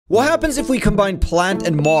What happens if we combine plant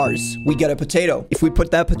and Mars? We get a potato. If we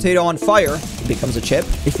put that potato on fire, it becomes a chip.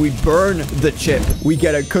 If we burn the chip, we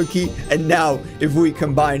get a cookie. And now, if we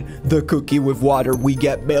combine the cookie with water, we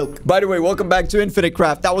get milk. By the way, welcome back to Infinite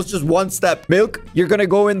Craft. That was just one step. Milk, you're gonna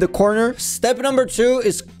go in the corner. Step number 2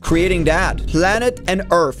 is creating that. Planet and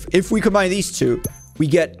Earth. If we combine these two, we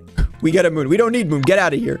get a moon. We don't need moon. Get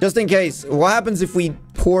out of here. Just in case. What happens if we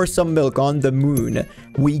pour some milk on the moon?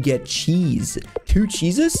 We get cheese. 2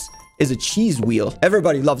 cheeses is a cheese wheel.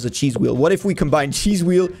 Everybody loves a cheese wheel. What if we combine cheese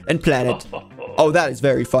wheel and planet? Oh, that is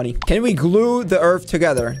very funny. Can we glue the earth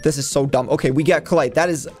together? This is so dumb. Okay, we get clay. That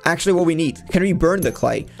is actually what we need. Can we burn the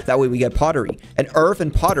clay? That way we get pottery. And earth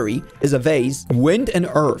and pottery is a vase. Wind and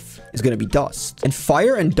earth is going to be dust. And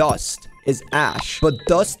fire and dust is ash. But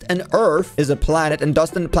dust and earth is a planet. And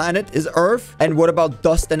dust and planet is earth. And what about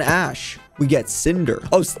dust and ash? We get cinder.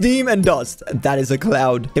 Oh, steam and dust. That is a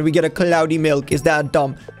cloud. Can we get a cloudy milk? Is that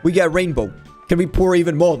dumb? We get rainbow. Can we pour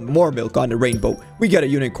even more milk on the rainbow? We get a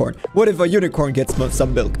unicorn. What if a unicorn gets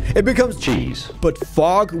some milk? It becomes cheese. But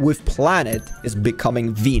fog with planet is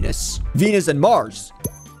becoming Venus. Venus and Mars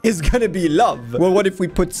is gonna be love. Well, what if we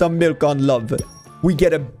put some milk on love? We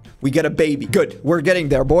get a baby. Good. We're getting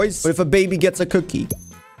there, boys. What if a baby gets a cookie?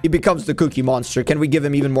 He becomes the cookie monster. Can we give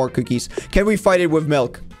him even more cookies? Can we fight it with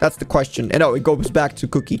milk? That's the question. And no, it goes back to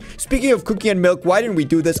cookie. Speaking of cookie and milk, why didn't we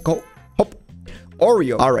do this? Go. Hop.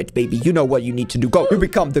 Oreo. All right, baby. You know what you need to do. Go. You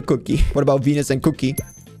become the cookie. What about Venus and Cookie?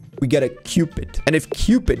 We get a Cupid. And if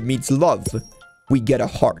Cupid meets love, we get a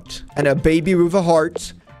heart. And a baby with a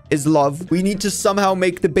heart is love. We need to somehow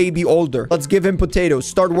make the baby older. Let's give him potatoes.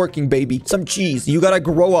 Start working, baby. Some cheese. You gotta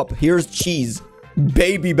grow up. Here's cheese.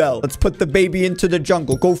 Baby Bell. Let's put the baby into the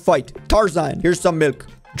jungle. Go fight. Tarzan. Here's some milk.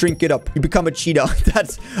 Drink it up. You become a cheetah.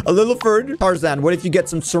 That's a little further. Tarzan, what if you get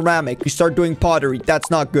some ceramic? You start doing pottery.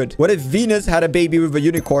 That's not good. What if Venus had a baby with a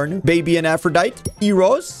unicorn? Baby and Aphrodite?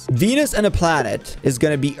 Eros? Venus and a planet is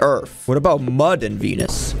gonna be Earth. What about mud and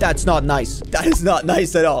Venus? That's not nice. That is not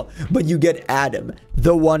nice at all. But you get Adam,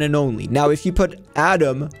 the one and only. Now, if you put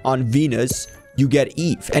Adam on Venus, you get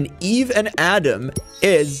Eve. And Eve and Adam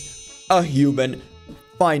is a human.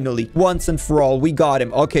 Finally, once and for all, we got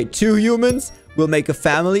him. Okay, 2 humans will make a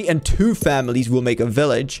family and 2 families will make a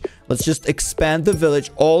village. Let's just expand the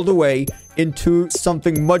village all the way into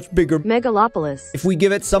something much bigger. Megalopolis. If we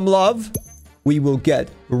give it some love, we will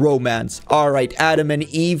get romance. All right, Adam and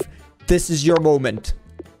Eve, this is your moment.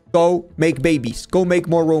 Go make babies. Go make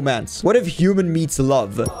more romance. What if human meets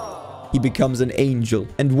love? He becomes an angel.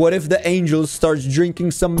 And what if the angel starts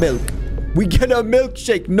drinking some milk? We get a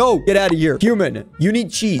milkshake. No, get out of here. Human, you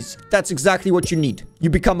need cheese. That's exactly what you need. You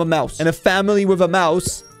become a mouse. And a family with a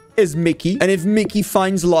mouse is Mickey. And if Mickey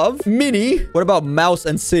finds love, Minnie. What about mouse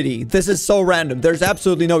and city? This is so random. There's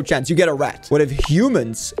absolutely no chance. You get a rat. What if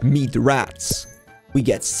humans meet rats? We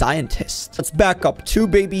get scientists. Let's back up. 2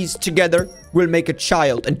 babies together will make a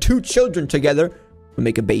child. And 2 children together will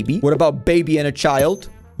make a baby. What about baby and a child?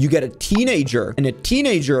 You get a teenager, and a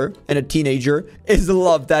teenager is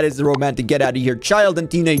love. That is romantic. Get out of here. Child and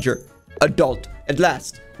teenager. Adult. At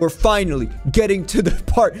last, we're finally getting to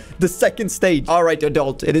the second stage. All right,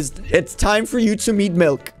 adult. It's time for you to meet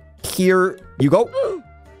milk. Here you go.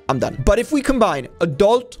 I'm done. But if we combine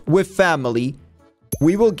adult with family,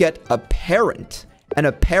 we will get a parent. And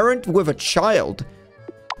a parent with a child.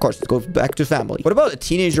 Of course, it goes back to family. What about a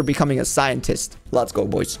teenager becoming a scientist? Let's go,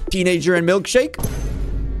 boys. Teenager and milkshake.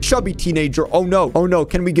 Chubby teenager. Oh no. Oh no.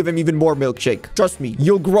 Can we give him even more milkshake? Trust me,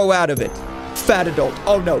 you'll grow out of it. Fat adult.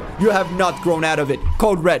 Oh no. You have not grown out of it.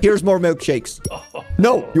 Code red. Here's more milkshakes.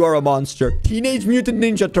 No. You are a monster. Teenage Mutant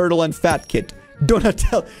Ninja Turtle and Fat Kid.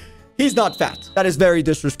 Donatello. He's not fat. That is very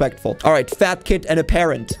disrespectful. All right. Fat Kid and a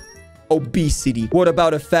parent. Obesity. What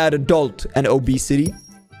about a fat adult and obesity?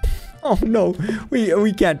 Oh no,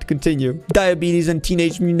 we can't continue. Diabetes and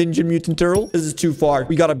Teenage Ninja Mutant Turtle. This is too far.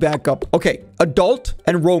 We gotta back up. Okay, adult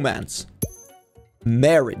and romance.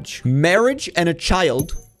 Marriage. Marriage and a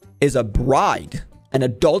child is a bride. An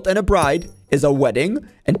adult and a bride is a wedding.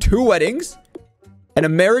 And 2 weddings. And a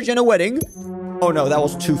marriage and a wedding. Oh no, that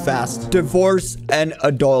was too fast. Divorce and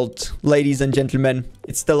adult. Ladies and gentlemen,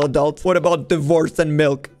 it's still adult. What about divorce and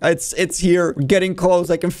milk? It's here. We're getting close.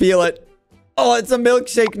 I can feel it. Oh, it's a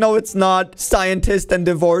milkshake. No, it's not. Scientist and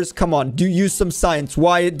divorce. Come on. Do use some science.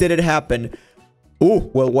 Why did it happen?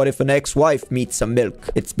 Oh, well, what if an ex-wife meets some milk?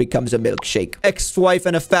 It becomes a milkshake. Ex-wife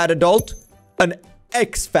and a fat adult? An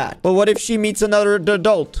ex-fat. Well, what if she meets another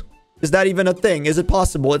adult? Is that even a thing? Is it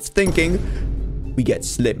possible? It's thinking. We get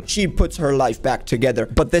slim. She puts her life back together.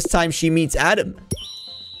 But this time she meets Adam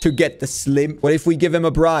to get the slim. What if we give him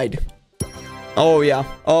a bride? Oh, yeah.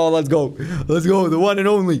 Oh, let's go. Let's go. The one and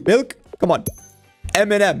only. Milk. Come on.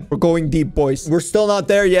 M&M. We're going deep, boys. We're still not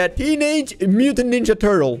there yet. Teenage Mutant Ninja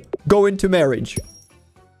Turtle. Go into marriage.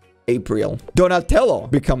 April. Donatello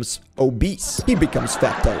becomes obese. He becomes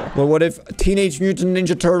Fatello. Well, what if Teenage Mutant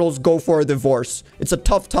Ninja Turtles go for a divorce? It's a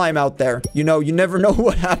tough time out there. You know, you never know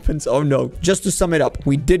what happens. Oh, no. Just to sum it up,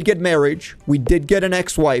 we did get marriage. We did get an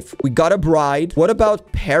ex-wife. We got a bride. What about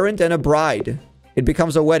parent and a bride? It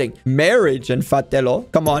becomes a wedding. Marriage and Fatello.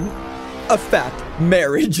 Come on. A fat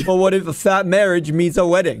marriage. Well, what if a fat marriage means a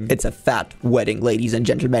wedding? It's a fat wedding, ladies and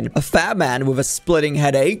gentlemen. A fat man with a splitting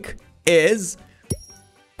headache is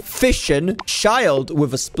fission. Child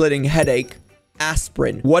with a splitting headache,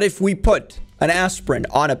 aspirin. What if we put an aspirin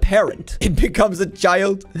on a parent? It becomes a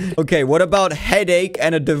child. Okay, what about headache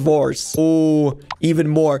and a divorce? Oh, even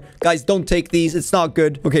more. Guys, don't take these. It's not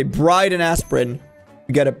good. Okay, bride and aspirin.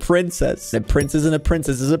 We got a princess. A princess and a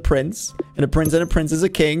princess is a prince. And a prince and a prince is a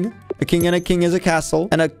king. A king and a king is a castle.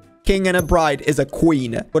 And a king and a bride is a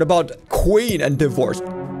queen. What about queen and divorce?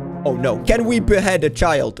 Oh, no. Can we behead a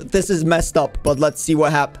child? This is messed up, but let's see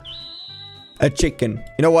what happens. A chicken.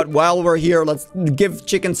 You know what? While we're here, let's give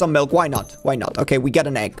chicken some milk. Why not? Why not? Okay, we get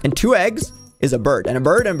an egg. And 2 eggs is a bird. And a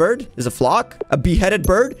bird is a flock. A beheaded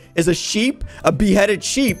bird is a sheep. A beheaded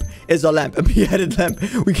sheep is a lamb. A beheaded lamb.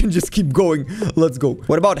 We can just keep going. Let's go.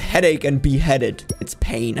 What about headache and beheaded? It's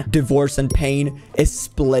pain. Divorce and pain is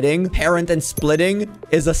splitting. Parent and splitting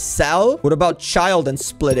is a cell. What about child and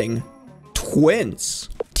splitting? Twins.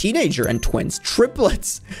 Teenager and twins.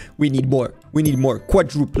 Triplets. We need more. We need more.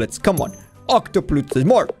 Quadruplets. Come on. Octuplets.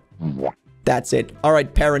 More. That's it. All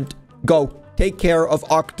right, parent. Go. Take care of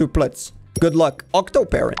octuplets. Good luck.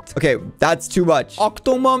 Octoparent. Okay, that's too much.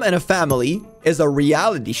 Octomom and a Family is a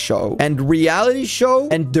reality show. And reality show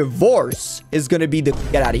and divorce is gonna be the...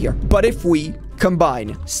 Get out of here. But if we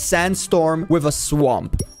combine sandstorm with a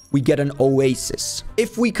swamp, we get an oasis.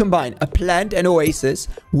 If we combine a plant and oasis,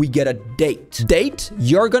 we get a date. Date,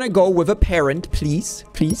 you're gonna go with a parent, please.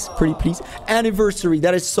 Please, pretty please. Anniversary,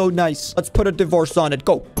 that is so nice. Let's put a divorce on it.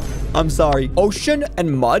 Go. I'm sorry. Ocean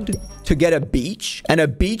and mud to get a beach. And a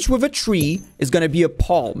beach with a tree is gonna be a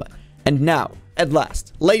palm. And now, at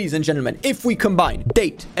last, ladies and gentlemen, if we combine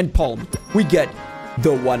date and palm, we get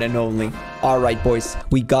the one and only. All right, boys,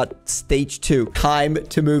 we got stage 2. Time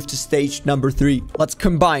to move to stage number 3. Let's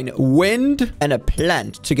combine wind and a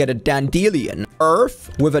plant to get a dandelion. Earth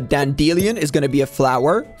with a dandelion is going to be a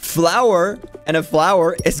flower. Flower and a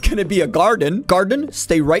flower is going to be a garden. Garden,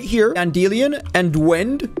 stay right here. Dandelion and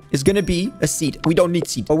wind is going to be a seed. We don't need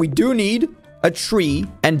seed, but we do need a tree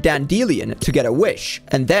and dandelion to get a wish.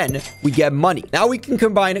 And then we get money. Now we can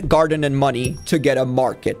combine garden and money to get a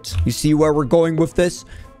market. You see where we're going with this?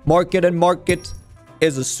 Market and market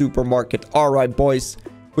is a supermarket. All right, boys.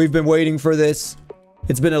 We've been waiting for this.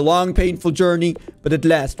 It's been a long, painful journey, but at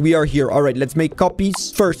last we are here. All right, let's make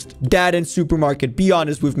copies. First, dad and supermarket. Be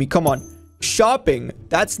honest with me. Come on. Shopping.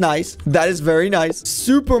 That's nice. That is very nice.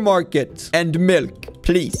 Supermarket and milk,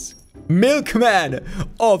 please. Milkman,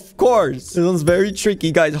 of course. This one's very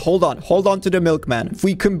tricky, guys. Hold on. Hold on to the milkman. If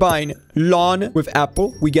we combine lawn with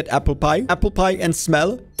apple, we get apple pie. Apple pie and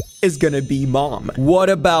smell is gonna be mom. What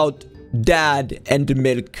about dad and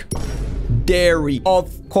milk? Dairy.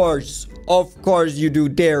 Of course. Of course you do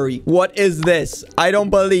dairy. What is this? I don't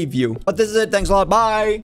believe you. But this is it. Thanks a lot. Bye.